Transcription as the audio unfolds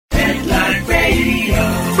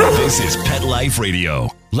This is Pet Life Radio.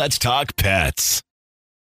 Let's talk pets.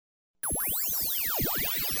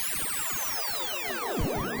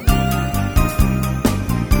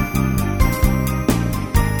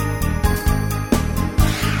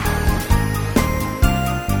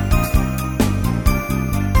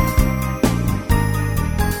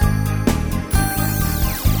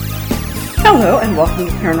 Hello and welcome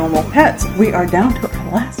to Paranormal Pets. We are down to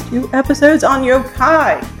our last few episodes on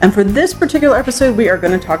yokai. And for this particular episode, we are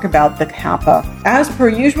going to talk about the kappa. As per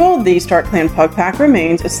usual, the Start Clan Pug Pack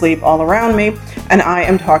remains asleep all around me, and I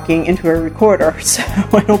am talking into a recorder, so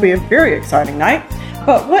it'll be a very exciting night.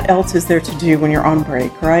 But what else is there to do when you're on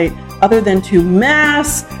break, right? Other than to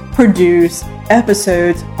mass produce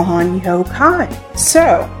episodes on yokai.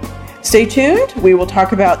 So, stay tuned. We will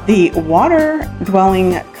talk about the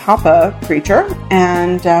water-dwelling kappa creature,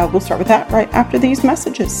 and we'll start with that right after these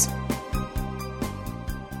messages.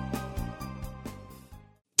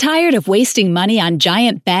 Tired of wasting money on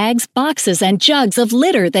giant bags, boxes, and jugs of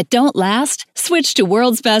litter that don't last? Switch to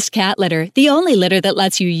World's Best Cat Litter, the only litter that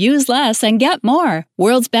lets you use less and get more.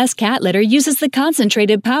 World's Best Cat Litter uses the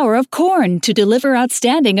concentrated power of corn to deliver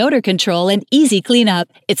outstanding odor control and easy cleanup.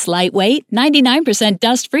 It's lightweight, 99%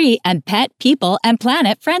 dust-free, and pet, people, and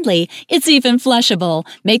planet friendly. It's even flushable.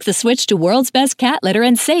 Make the switch to World's Best Cat Litter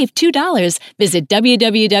and save $2. Visit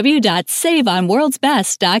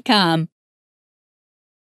www.saveonworldsbest.com.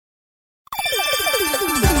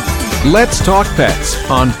 Let's Talk Pets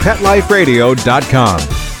on PetLifeRadio.com.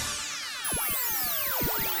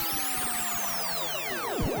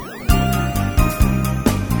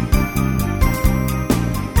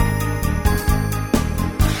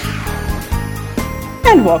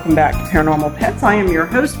 And welcome back to Paranormal Pets. I am your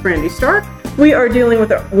host, Brandy Stark. We are dealing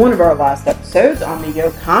with one of our last episodes on the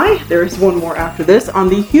yokai. There is one more after this on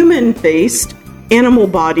the human-based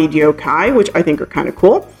animal-bodied yokai, which I think are kind of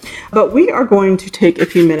cool. But we are going to take a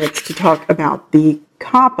few minutes to talk about the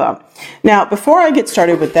kappa. Now, before I get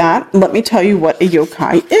started with that, let me tell you what a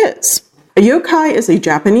yokai is. A yokai is a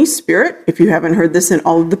Japanese spirit, if you haven't heard this in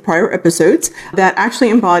all of the prior episodes, that actually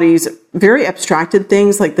embodies very abstracted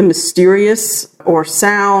things like the mysterious or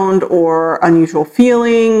sound or unusual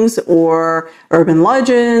feelings or urban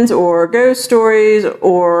legends or ghost stories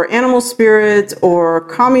or animal spirits or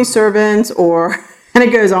kami servants or... And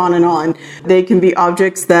it goes on and on. They can be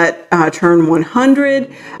objects that turn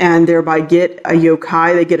 100 and thereby get a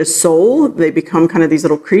yokai. They get a soul. They become kind of these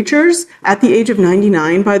little creatures. At the age of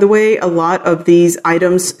 99, by the way, a lot of these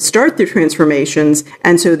items start their transformations.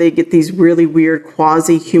 And so they get these really weird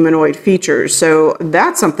quasi-humanoid features. So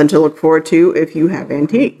that's something to look forward to if you have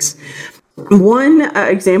antiques. One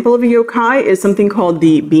example of a yokai is something called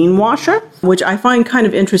the bean washer, which I find kind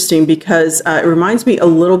of interesting because it reminds me a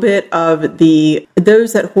little bit of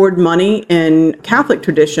those that hoard money in Catholic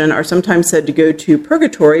tradition are sometimes said to go to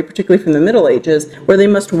purgatory, particularly from the Middle Ages, where they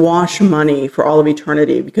must wash money for all of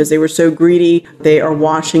eternity because they were so greedy. They are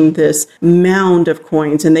washing this mound of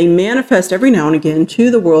coins, and they manifest every now and again to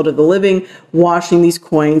the world of the living, washing these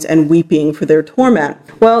coins and weeping for their torment.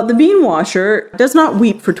 Well, the bean washer does not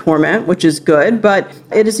weep for torment, which is good, but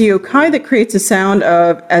it is a yokai that creates a sound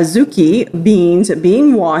of azuki beans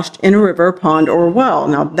being washed in a river, pond, or well.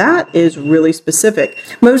 Now that is really specific.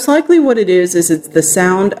 Most likely what it is it's the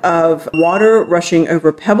sound of water rushing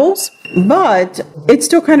over pebbles, but it's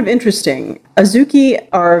still kind of interesting. Azuki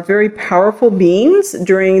are very powerful beings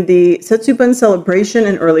during the Setsubun celebration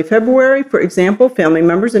in early February. For example, family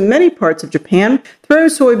members in many parts of Japan throw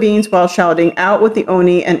soybeans while shouting out with the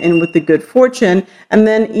oni and in with the good fortune, and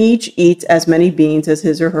then each eats as many beans as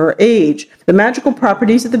his or her age. The magical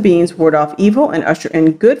properties of the beans ward off evil and usher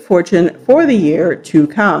in good fortune for the year to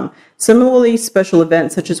come. Similarly, special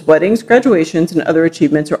events such as weddings, graduations, and other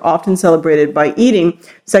achievements are often celebrated by eating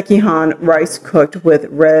sekihan, rice cooked with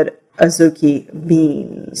red azuki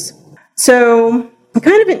beans. So,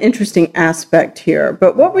 kind of an interesting aspect here,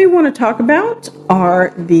 but what we want to talk about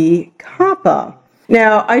are the kappa.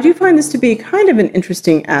 Now, I do find this to be kind of an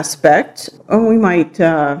interesting aspect. We might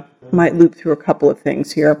loop through a couple of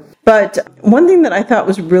things here. But one thing that I thought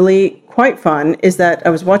was really quite fun is that I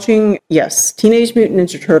was watching, Teenage Mutant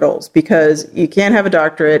Ninja Turtles, because you can't have a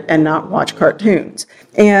doctorate and not watch cartoons.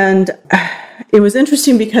 And it was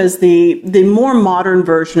interesting because the more modern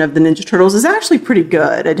version of the Ninja Turtles is actually pretty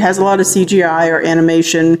good. It has a lot of CGI or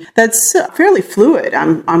animation that's fairly fluid.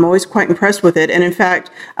 I'm always quite impressed with it. And in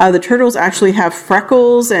fact, the turtles actually have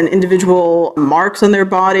freckles and individual marks on their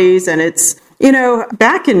bodies, and it's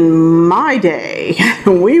back in my day,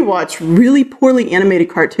 we watched really poorly animated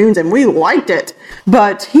cartoons and we liked it.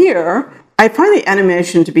 But here, I find the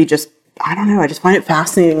animation to be just I don't know, I just find it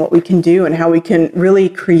fascinating what we can do and how we can really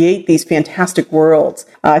create these fantastic worlds.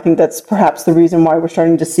 I think that's perhaps the reason why we're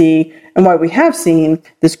starting to see, and why we have seen,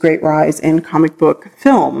 this great rise in comic book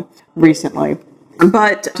film recently.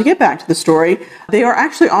 But to get back to the story, they are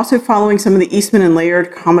actually also following some of the Eastman and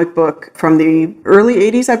Laird comic book from the early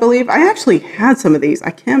 80s, I believe. I actually had some of these.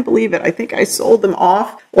 I can't believe it. I think I sold them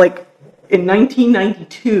off like in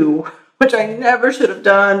 1992. Which I never should have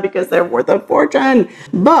done because they're worth a fortune.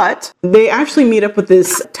 But they actually meet up with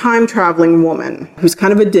this time-traveling woman who's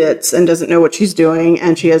kind of a ditz and doesn't know what she's doing.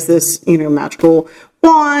 And she has this, magical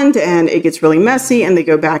wand, and it gets really messy, and they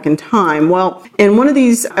go back in time. Well, in one of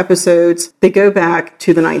these episodes, they go back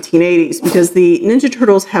to the 1980s because the Ninja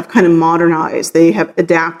Turtles have kind of modernized. They have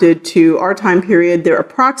adapted to our time period. They're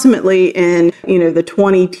approximately in, the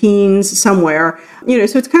 20 teens somewhere,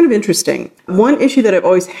 so it's kind of interesting. One issue that I've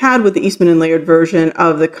always had with the Eastman and Laird version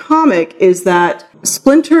of the comic is that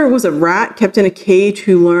Splinter was a rat kept in a cage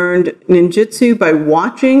who learned ninjutsu by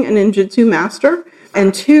watching a ninjutsu master.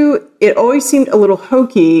 And two, it always seemed a little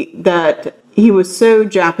hokey that he was so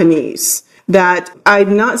Japanese. That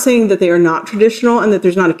I'm not saying that they are not traditional and that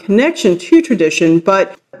there's not a connection to tradition,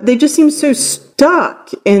 but they just seem so stuck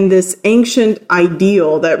in this ancient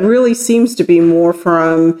ideal that really seems to be more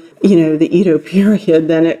from, the Edo period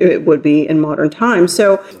than it would be in modern times.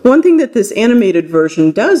 So one thing that this animated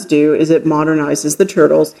version does do is it modernizes the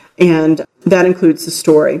Turtles, and that includes the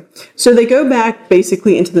story. So they go back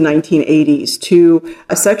basically into the 1980s to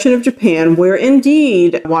a section of Japan where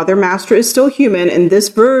indeed, while their master is still human, in this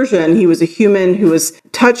version, he was a human who was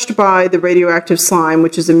touched by the radioactive slime,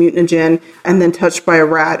 which is a mutagen, and then touched by a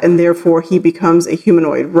rat, and therefore he becomes a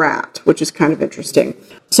humanoid rat, which is kind of interesting.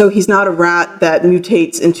 So he's not a rat that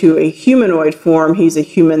mutates into a humanoid form. He's a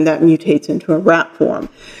human that mutates into a rat form.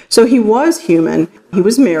 So he was human, he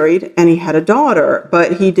was married, and he had a daughter,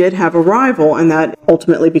 but he did have a rival, and that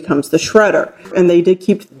ultimately becomes the Shredder. And they did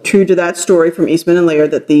keep true to that story from Eastman and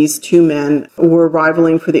Laird that these two men were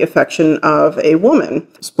rivaling for the affection of a woman.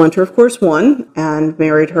 Splinter, of course, won and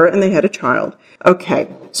married her, and they had a child.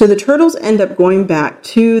 Okay, so the Turtles end up going back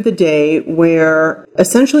to the day where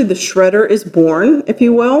essentially the Shredder is born, if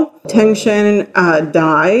you will. Tenshin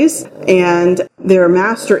dies, and their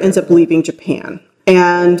master ends up leaving Japan.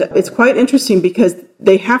 And it's quite interesting because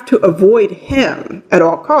they have to avoid him at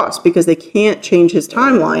all costs because they can't change his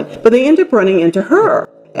timeline. But they end up running into her.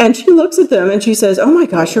 And she looks at them and she says, "Oh my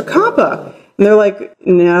gosh, you're Kappa." And they're like,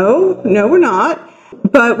 no, we're not.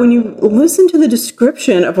 But when you listen to the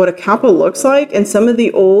description of what a Kappa looks like and some of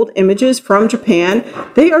the old images from Japan,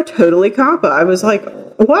 they are totally Kappa. I was like,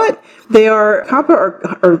 what? Kappa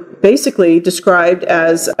are basically described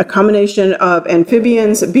as a combination of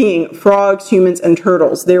amphibians being frogs, humans, and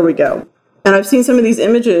turtles. There we go. And I've seen some of these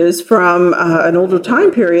images from an older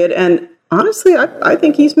time period, and honestly, I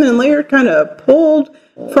think Eastman and Laird kind of pulled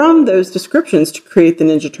from those descriptions to create the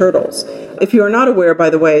Ninja Turtles. If you are not aware, by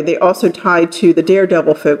the way, they also tied to the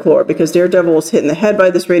Daredevil folklore because Daredevil was hit in the head by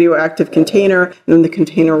this radioactive container and then the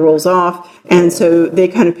container rolls off. And so they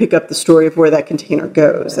kind of pick up the story of where that container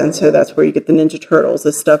goes. And so that's where you get the Ninja Turtles.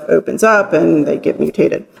 This stuff opens up and they get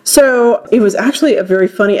mutated. So it was actually a very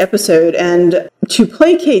funny episode. And to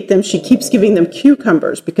placate them, she keeps giving them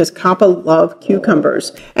cucumbers because Kappa love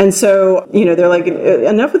cucumbers. And so, they're like,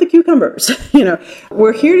 enough with the cucumbers.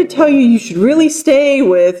 We're here to tell you should really stay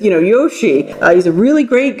with, Yoshi. He's a really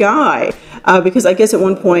great guy. Because I guess at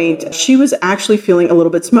one point she was actually feeling a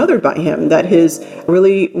little bit smothered by him, that his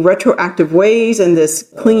really retroactive ways and this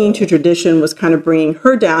clinging to tradition was kind of bringing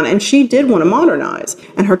her down, and she did want to modernize.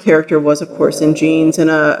 And her character was, of course, in jeans and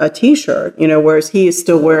a t-shirt, whereas he is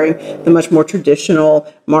still wearing the much more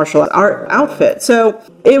traditional martial art outfit. So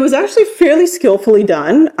it was actually fairly skillfully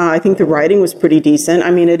done. I think the writing was pretty decent. I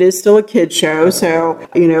mean, it is still a kid's show, so,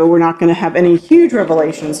 we're not going to have any huge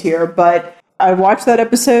revelations here, but I watched that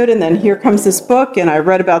episode, and then here comes this book, and I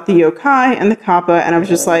read about the yokai and the Kappa, and I was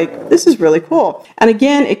just like, this is really cool. And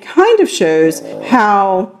again, it kind of shows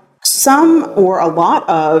how some or a lot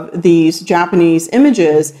of these Japanese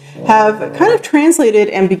images have kind of translated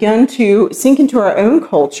and begun to sink into our own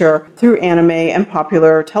culture through anime and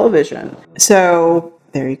popular television. So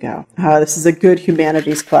there you go. This is a good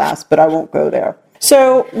humanities class, but I won't go there.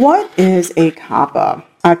 So what is a Kappa?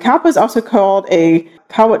 Kappa is also called a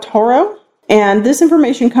Kawatoro. And this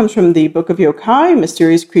information comes from the Book of Yokai,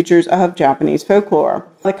 Mysterious Creatures of Japanese Folklore.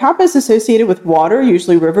 The Kappa is associated with water,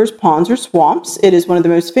 usually rivers, ponds, or swamps. It is one of the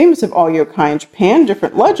most famous of all yokai in Japan.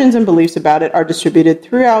 Different legends and beliefs about it are distributed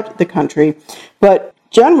throughout the country. But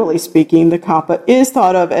generally speaking, the Kappa is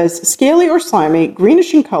thought of as scaly or slimy,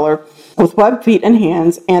 greenish in color, with webbed feet and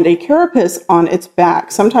hands, and a carapace on its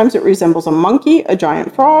back. Sometimes it resembles a monkey, a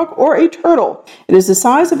giant frog, or a turtle. It is the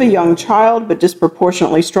size of a young child, but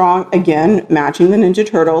disproportionately strong, again, matching the Ninja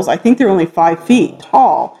Turtles. I think they're only 5 feet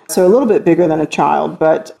tall, so a little bit bigger than a child,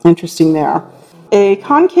 but interesting there. A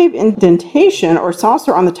concave indentation or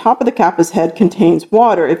saucer on the top of the kappa's head contains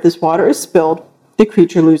water. If this water is spilled, the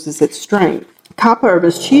creature loses its strength. Kappa are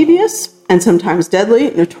mischievous and sometimes deadly,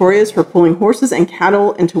 notorious for pulling horses and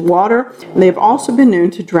cattle into water. And they have also been known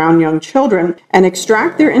to drown young children and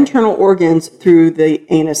extract their internal organs through the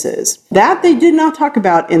anuses. That they did not talk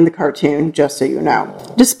about in the cartoon, just so you know.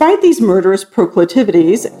 Despite these murderous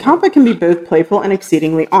proclivities, Kappa can be both playful and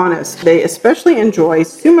exceedingly honest. They especially enjoy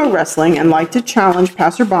sumo wrestling and like to challenge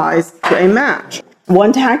passerbys to a match.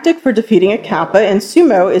 One tactic for defeating a kappa in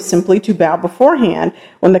sumo is simply to bow beforehand.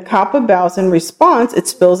 When the kappa bows in response, it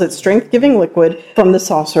spills its strength-giving liquid from the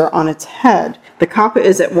saucer on its head. The kappa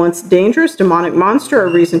is at once dangerous, demonic monster, a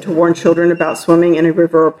reason to warn children about swimming in a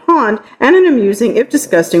river or pond, and an amusing, if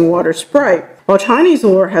disgusting, water sprite. While Chinese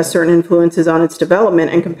lore has certain influences on its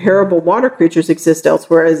development and comparable water creatures exist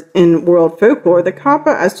elsewhere as in world folklore, the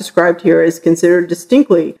kappa, as described here, is considered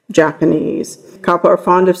distinctly Japanese. Kappa are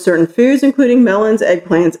fond of certain foods, including melons,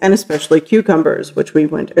 eggplants, and especially cucumbers, which we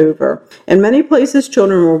went over. In many places,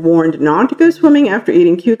 children were warned not to go swimming after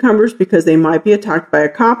eating cucumbers because they might be attacked by a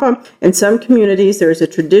kappa. In some communities, there is a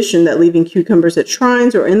tradition that leaving cucumbers at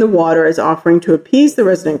shrines or in the water as offering to appease the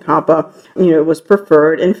resident kappa, was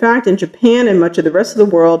preferred. In fact, in Japan and much of the rest of the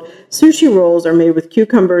world, sushi rolls are made with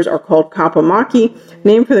cucumbers are called kappa maki,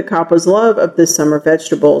 named for the kappa's love of the summer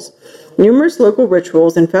vegetables. Numerous local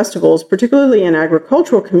rituals and festivals, particularly in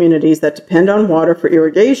agricultural communities that depend on water for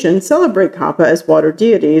irrigation, celebrate kappa as water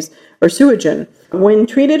deities, or suijin. When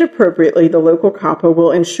treated appropriately, the local kappa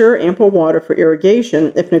will ensure ample water for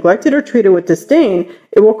irrigation. If neglected or treated with disdain,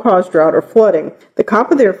 it will cause drought or flooding. The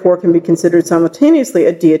kappa, therefore, can be considered simultaneously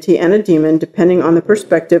a deity and a demon, depending on the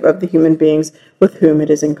perspective of the human beings with whom it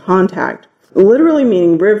is in contact. Literally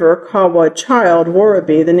meaning river, kawa, child,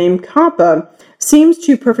 warabi, the name kappa seems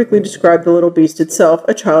to perfectly describe the little beast itself,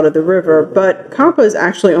 a child of the river, but kappa is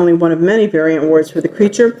actually only one of many variant words for the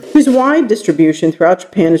creature, whose wide distribution throughout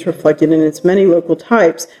Japan is reflected in its many local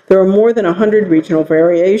types. There are more than 100 regional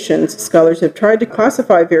variations. Scholars have tried to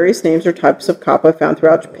classify various names or types of kappa found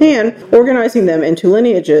throughout Japan, organizing them into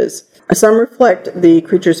lineages. Some reflect the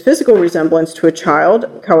creature's physical resemblance to a child,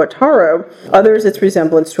 Kawataro, others its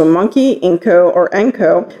resemblance to a monkey, Inko or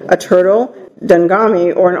Enko, a turtle,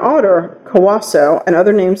 Dengami, or an otter, Kawaso, and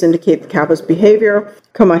other names indicate the kappa's behavior,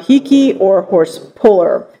 Kamahiki, or horse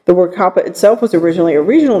puller. The word kappa itself was originally a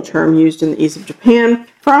regional term used in the east of Japan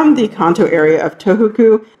from the Kanto area of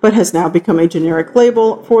Tohoku, but has now become a generic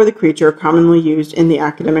label for the creature commonly used in the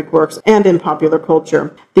academic works and in popular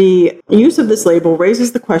culture. The use of this label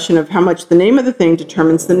raises the question of how much the name of the thing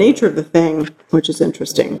determines the nature of the thing, which is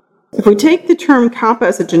interesting. If we take the term kappa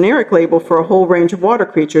as a generic label for a whole range of water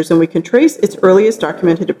creatures, and we can trace its earliest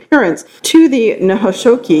documented appearance to the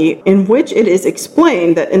Nihonshoki, in which it is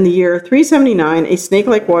explained that in the year 379, a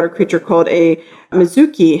snake-like water creature called a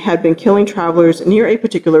Mizuki had been killing travelers near a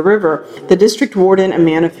particular river. The district warden, a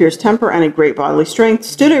man of fierce temper and a great bodily strength,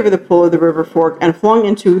 stood over the pool of the river fork and flung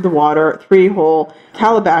into the water 3 whole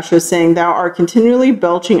calabashes, saying, "Thou art continually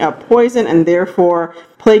belching up poison, and therefore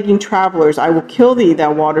plaguing travelers. I will kill thee,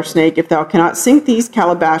 thou water snake. If thou cannot sink these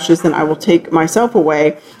calabashes, then I will take myself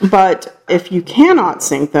away. But if you cannot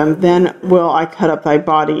sink them, then will I cut up thy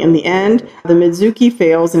body." In the end, the Mizuki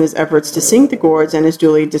fails in his efforts to sink the gourds and is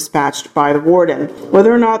duly dispatched by the warden.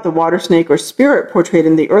 Whether or not the water snake or spirit portrayed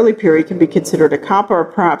in the early period can be considered a kappa or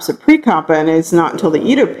perhaps a pre-kappa, and it's not until the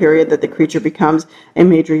Edo period that the creature becomes a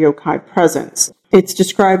major yokai presence. It's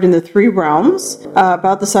described in the 3 realms.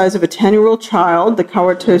 About the size of a 10-year-old child, the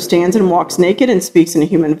Kawato stands and walks naked and speaks in a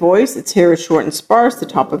human voice. Its hair is short and sparse, the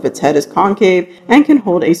top of its head is concave, and can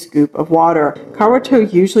hold a scoop of water. Kawato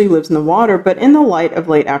usually lives in the water, but in the light of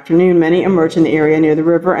late afternoon, many emerge in the area near the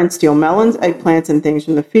river and steal melons, eggplants, and things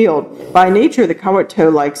from the field. By nature, the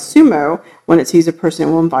Kawato likes sumo. When it sees a person,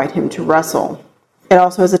 it will invite him to wrestle. It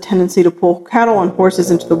also has a tendency to pull cattle and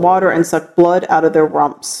horses into the water and suck blood out of their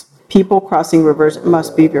rumps. People crossing rivers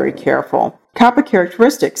must be very careful. Kappa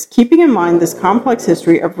characteristics. Keeping in mind this complex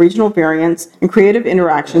history of regional variants and creative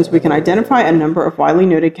interactions, we can identify a number of widely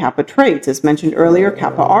noted kappa traits. As mentioned earlier,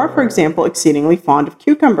 kappa are, for example, exceedingly fond of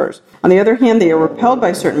cucumbers. On the other hand, they are repelled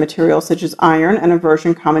by certain materials such as iron, an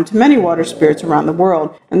aversion common to many water spirits around the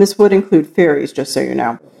world, and this would include fairies, just so you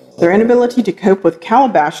know. Their inability to cope with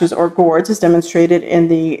calabashes or gourds is demonstrated in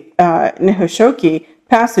the Nihonshoki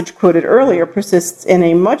passage quoted earlier persists in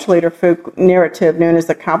a much later folk narrative known as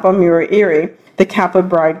the Kappa Murairi, the Kappa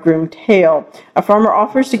bridegroom tale. A farmer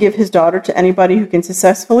offers to give his daughter to anybody who can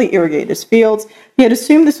successfully irrigate his fields. He had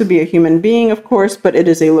assumed this would be a human being, of course, but it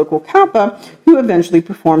is a local Kappa who eventually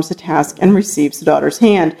performs the task and receives the daughter's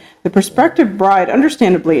hand. The prospective bride,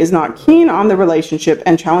 understandably, is not keen on the relationship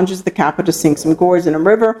and challenges the Kappa to sink some gourds in a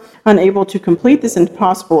river. Unable to complete this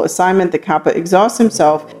impossible assignment, the Kappa exhausts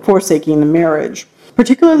himself, forsaking the marriage.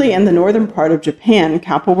 Particularly in the northern part of Japan,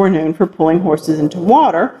 Kappa were known for pulling horses into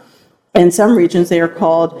water. In some regions, they are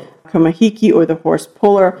called komahiki, or the horse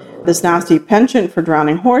puller. This nasty penchant for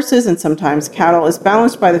drowning horses and sometimes cattle is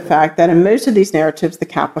balanced by the fact that in most of these narratives, the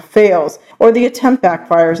Kappa fails, or the attempt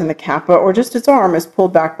backfires and the Kappa, or just its arm, is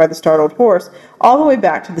pulled back by the startled horse all the way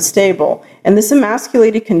back to the stable. In this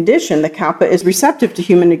emasculated condition, the Kappa is receptive to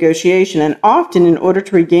human negotiation, and often, in order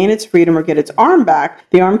to regain its freedom or get its arm back,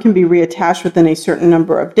 the arm can be reattached within a certain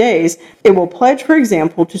number of days. It will pledge, for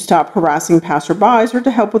example, to stop harassing passerbys or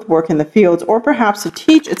to help with work in the fields, or perhaps to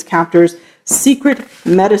teach its captors secret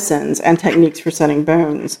medicines and techniques for setting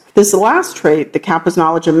bones. This last trait, the Kappa's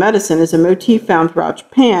knowledge of medicine, is a motif found throughout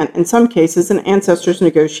Japan. In some cases, an ancestor's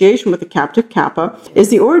negotiation with a captive Kappa is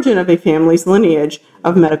the origin of a family's lineage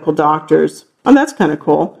of medical doctors. Oh, that's kind of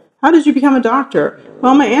cool. How did you become a doctor?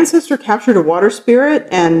 Well, my ancestor captured a water spirit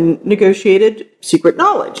and negotiated secret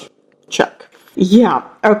knowledge. Check. Yeah,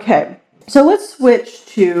 okay. So let's switch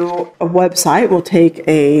to a website. We'll take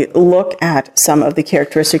a look at some of the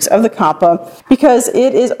characteristics of the Kappa, because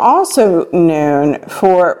it is also known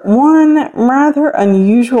for one rather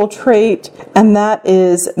unusual trait, and that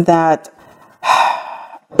is that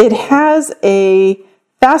it has a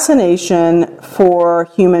fascination for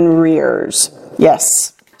human rears.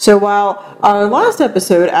 Yes. So while our last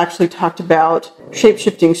episode actually talked about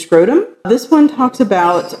shape-shifting scrotum, this one talks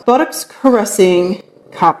about buttocks caressing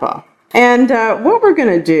Kappa. And what we're going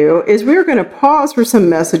to do is we're going to pause for some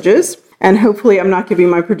messages, and hopefully I'm not giving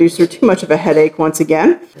my producer too much of a headache once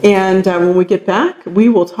again. And when we get back, we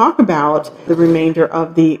will talk about the remainder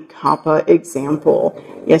of the Kappa example.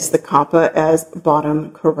 Yes, the Kappa as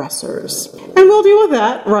bottom caressers. And we'll deal with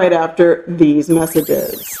that right after these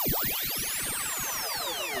messages.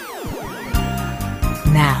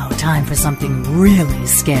 Now, time for something really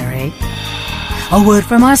scary. A word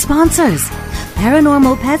from our sponsors.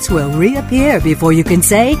 Paranormal Pets will reappear before you can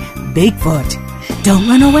say Bigfoot. Don't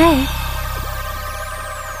run away.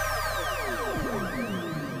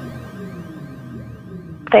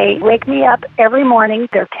 They wake me up every morning.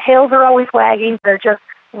 Their tails are always wagging. They're just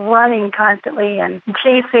running constantly and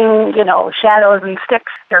chasing, shadows and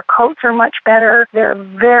sticks. Their coats are much better. They're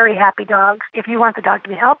very happy dogs. If you want the dog to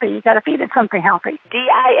be healthy, you got to feed it something healthy.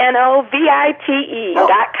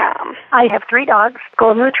 DINOVITE.com. I have 3 dogs,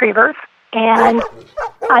 golden retrievers, and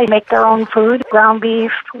I make their own food: ground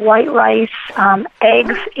beef, white rice,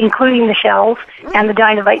 eggs, including the shells, and the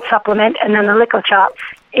Dinovite supplement, and then the Lico Chops.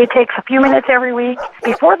 It takes a few minutes every week.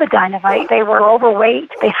 Before the Dinovite, they were overweight.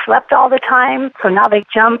 They slept all the time, so now they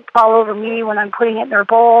jump all over me when I'm putting it in their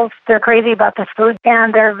bowls. They're crazy about this food,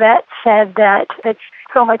 and their vet said that it's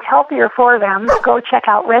so much healthier for them. Go check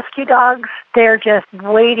out Rescue Dogs. They're just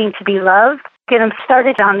waiting to be loved. Get them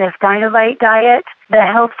started on this Dinovite diet, the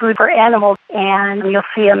health food for animals, and you'll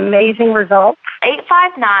see amazing results.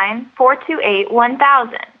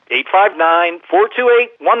 859-428-1000.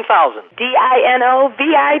 859-428-1000.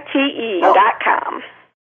 DINOVITE.com.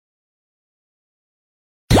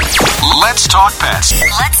 Let's talk pets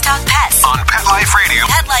Let's talk pets on Pet Life Radio.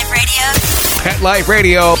 Pet Life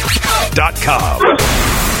Radio. PetLifeRadio.com.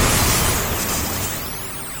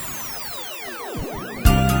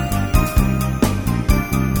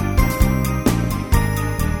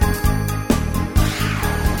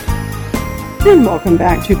 And welcome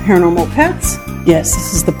back to Paranormal Pets. Yes,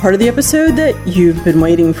 this is the part of the episode that you've been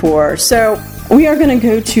waiting for. So we are going to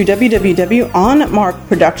go to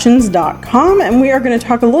www.onmarkproductions.com, and we are going to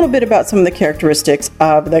talk a little bit about some of the characteristics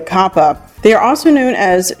of the Kappa. They are also known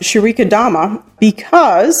as Shirikadama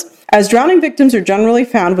because, as drowning victims are generally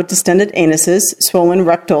found with distended anuses, swollen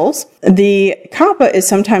rectals, the Kappa is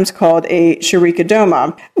sometimes called a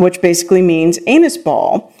Shirikadoma, which basically means anus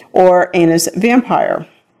ball or anus vampire.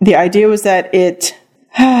 The idea was that it...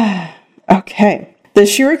 Okay. The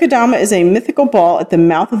shirikadama is a mythical ball at the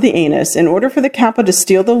mouth of the anus. In order for the kappa to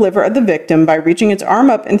steal the liver of the victim by reaching its arm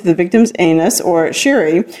up into the victim's anus, or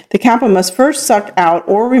shiri, the kappa must first suck out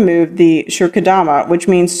or remove the shirikadama, which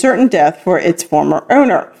means certain death for its former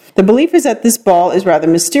owner. The belief is that this ball is rather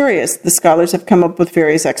mysterious. The scholars have come up with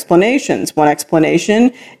various explanations. One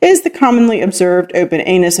explanation is the commonly observed open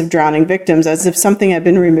anus of drowning victims, as if something had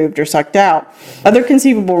been removed or sucked out. Other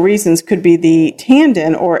conceivable reasons could be the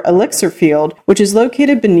tandon, or elixir field, which is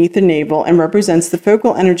located beneath the navel and represents the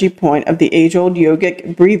focal energy point of the age-old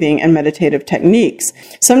yogic breathing and meditative techniques.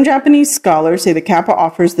 Some Japanese scholars say the kappa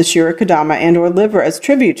offers the shirikadama and or liver as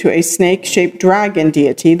tribute to a snake-shaped dragon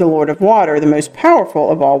deity, the Lord of Water, the most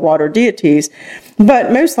powerful of all water deities,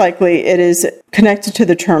 but most likely it is connected to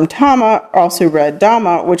the term tama, also read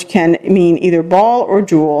dama, which can mean either ball or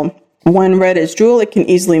jewel. When read as jewel, it can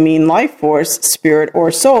easily mean life force, spirit,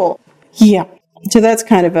 or soul. Yeah, so that's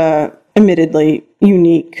kind of a admittedly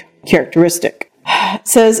unique characteristic.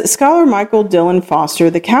 Says scholar Michael Dillon Foster,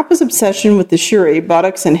 the kappa's obsession with the shiri,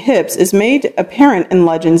 buttocks, and hips is made apparent in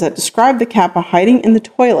legends that describe the kappa hiding in the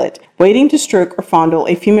toilet, waiting to stroke or fondle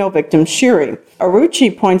a female victim's shiri.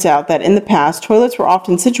 Aruchi points out that in the past, toilets were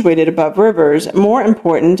often situated above rivers. More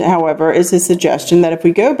important, however, is his suggestion that if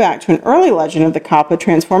we go back to an early legend of the kappa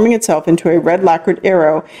transforming itself into a red lacquered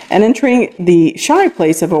arrow and entering the shy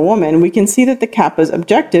place of a woman, we can see that the kappa's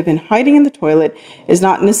objective in hiding in the toilet is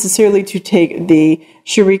not necessarily to take the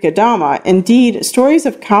shirikadama. Indeed, stories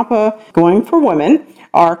of kappa going for women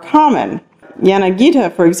are common.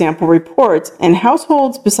 Yanagita, for example, reports, in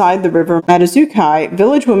households beside the river Matsuzaki,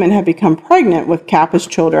 village women have become pregnant with kappa's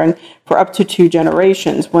children for up to 2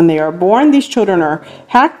 generations. When they are born, these children are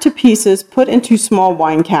hacked to pieces, put into small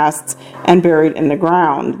wine casks, and buried in the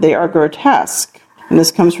ground. They are grotesque. And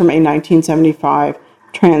this comes from a 1975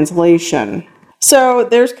 translation. So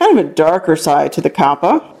there's kind of a darker side to the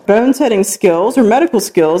kappa. Bone setting skills or medical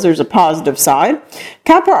skills, there's a positive side.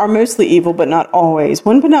 Kappa are mostly evil, but not always.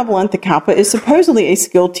 When benevolent, the kappa is supposedly a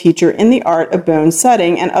skilled teacher in the art of bone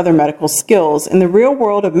setting and other medical skills. In the real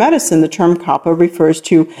world of medicine, the term kappa refers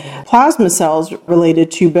to plasma cells related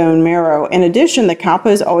to bone marrow. In addition, the kappa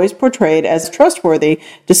is always portrayed as trustworthy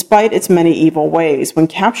despite its many evil ways. When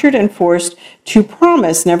captured and forced to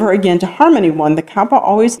promise never again to harm anyone, the kappa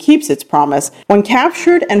always keeps its promise. When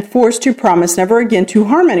captured and forced to promise never again to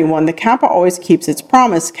harm anyone, the kappa always keeps its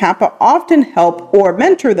promise. Kappa often help or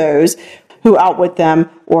mentor those who outwit them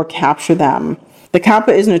or capture them. The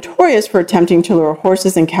kappa is notorious for attempting to lure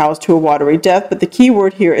horses and cows to a watery death, but the key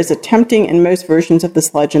word here is attempting. In most versions of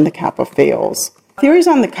this legend, the kappa fails. Theories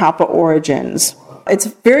on the kappa origins. It's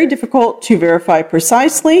very difficult to verify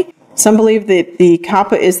precisely. Some believe that the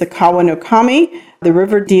kappa is the Kawa no Kami, the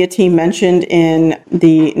river deity mentioned in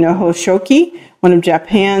the Nihonshoki, one of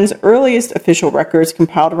Japan's earliest official records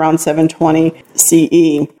compiled around 720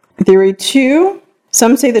 CE. Theory 2,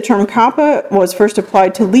 some say the term kappa was first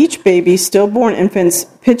applied to leech babies, stillborn infants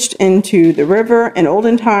pitched into the river. In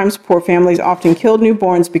olden times, poor families often killed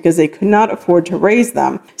newborns because they could not afford to raise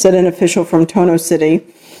them, said an official from Tono City.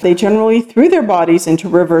 They generally threw their bodies into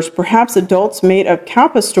rivers. Perhaps adults made up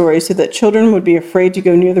kappa stories so that children would be afraid to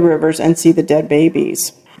go near the rivers and see the dead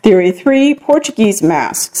babies. Theory 3, Portuguese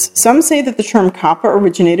masks. Some say that the term kappa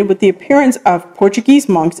originated with the appearance of Portuguese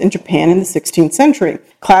monks in Japan in the 16th century.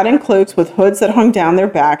 Clad in cloaks with hoods that hung down their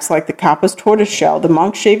backs like the kappa's tortoiseshell, the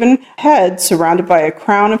monk's shaven head surrounded by a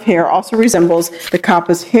crown of hair also resembles the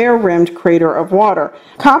kappa's hair-rimmed crater of water.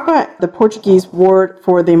 Kappa, the Portuguese word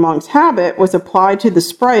for the monk's habit, was applied to the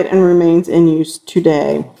sprite and remains in use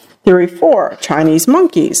today. Theory 4, Chinese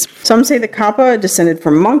monkeys. Some say the kappa descended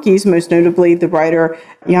from monkeys, most notably the writer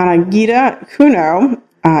Yanagita Kuno,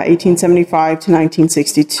 1875 to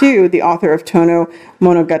 1962, the author of Tono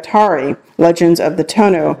Monogatari, Legends of the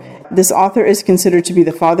Tono. This author is considered to be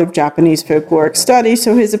the father of Japanese folkloric study,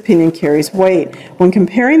 so his opinion carries weight. When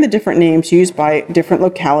comparing the different names used by different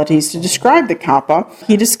localities to describe the kappa,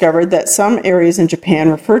 he discovered that some areas in Japan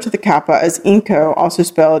refer to the kappa as inko, also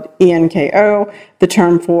spelled E-N-K-O, the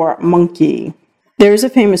term for monkey. There is a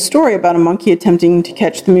famous story about a monkey attempting to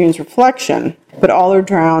catch the moon's reflection, but all are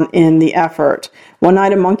drowned in the effort. One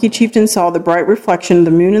night, a monkey chieftain saw the bright reflection of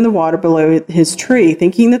the moon in the water below his tree.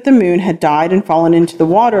 Thinking that the moon had died and fallen into the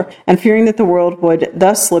water, and fearing that the world would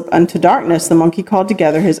thus slip unto darkness, the monkey called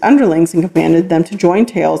together his underlings and commanded them to join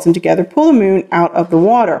tails and together pull the moon out of the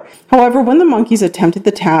water. However, when the monkeys attempted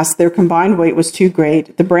the task, their combined weight was too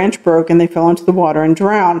great. The branch broke and they fell into the water and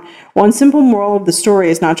drowned. One simple moral of the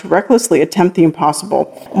story is not to recklessly attempt the impossible.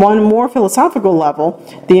 One more philosophical level,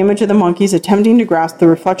 the image of the monkeys attempting to grasp the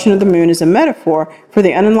reflection of the moon is a metaphor metaphor for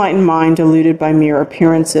the unenlightened mind deluded by mere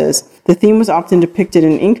appearances. The theme was often depicted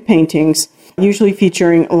in ink paintings, usually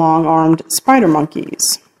featuring long-armed spider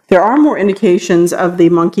monkeys. There are more indications of the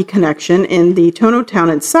monkey connection in the Tono town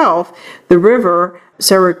itself. The river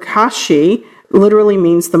Sarakashi literally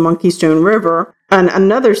means the Monkey Stone River. In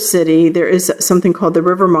another city, there is something called the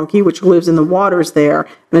river monkey, which lives in the waters there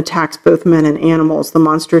and attacks both men and animals. The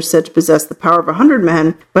monster is said to possess the power of 100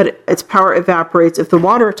 men, but its power evaporates if the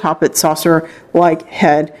water atop its saucer-like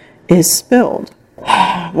head is spilled.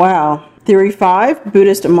 Wow. Theory 5,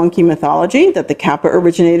 Buddhist monkey mythology, that the kappa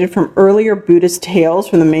originated from earlier Buddhist tales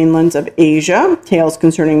from the mainlands of Asia, tales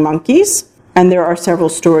concerning monkeys, and there are several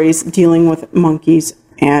stories dealing with monkeys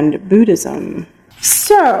and Buddhism.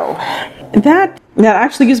 So, that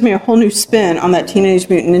actually gives me a whole new spin on that Teenage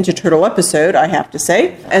Mutant Ninja Turtle episode, I have to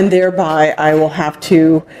say, and thereby I will have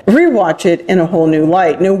to rewatch it in a whole new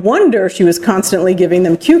light. No wonder she was constantly giving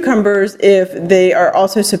them cucumbers if they are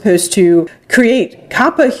also supposed to create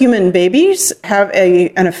kappa human babies, have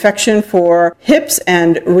an affection for hips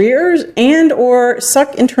and rears, and or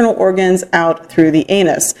suck internal organs out through the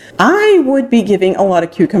anus. I would be giving a lot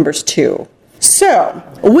of cucumbers too. So,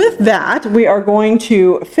 with that, we are going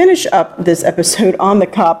to finish up this episode on the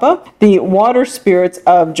kappa, the water spirits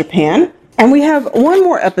of Japan. And we have one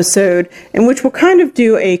more episode in which we'll kind of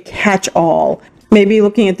do a catch-all, maybe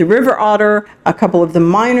looking at the river otter, a couple of the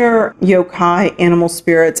minor yokai animal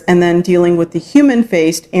spirits, and then dealing with the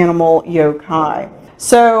human-faced animal yokai.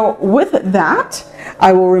 So, with that,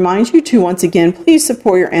 I will remind you to once again, please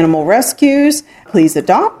support your animal rescues, please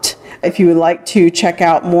adopt. If you would like to check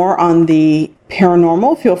out more on the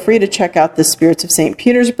paranormal, feel free to check out the Spirits of St.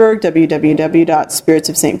 Petersburg,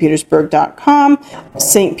 www.spiritsofstpetersburg.com,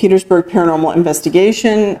 St. Petersburg Paranormal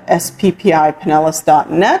Investigation,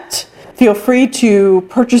 SPPIPinellas.net. Feel free to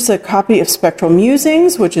purchase a copy of Spectral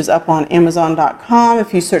Musings, which is up on Amazon.com.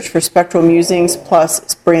 If you search for Spectral Musings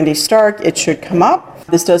plus Brandy Stark, it should come up.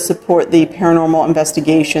 This does support the paranormal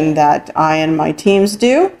investigation that I and my teams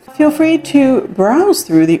do. Feel free to browse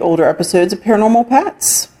through the older episodes of Paranormal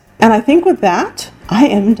Pets. And I think with that, I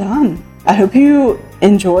am done. I hope you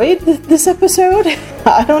enjoyed this episode.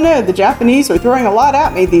 I don't know, the Japanese are throwing a lot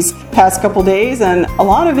at me these past couple days, and a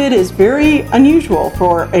lot of it is very unusual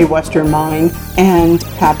for a Western mind. And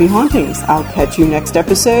happy hauntings. I'll catch you next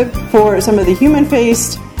episode for some of the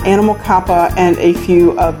human-faced animal kappa and a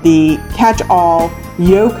few of the catch-all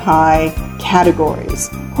yokai categories.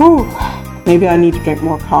 Whew. Maybe I need to drink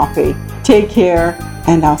more coffee. Take care,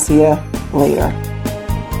 and I'll see you later.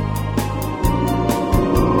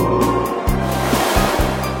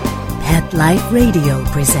 Pet Life Radio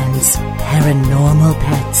presents Paranormal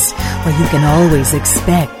Pets, where you can always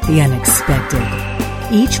expect the unexpected.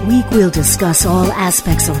 Each week we'll discuss all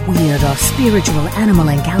aspects of weird or spiritual animal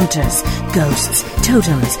encounters, ghosts,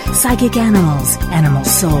 totems, psychic animals, animal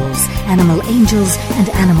souls, animal angels, and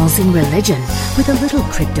animals in religion, with a little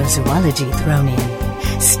cryptozoology thrown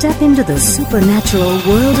in. Step into the supernatural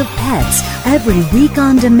world of pets every week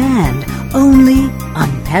on demand, only on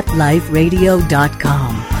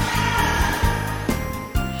PetLifeRadio.com.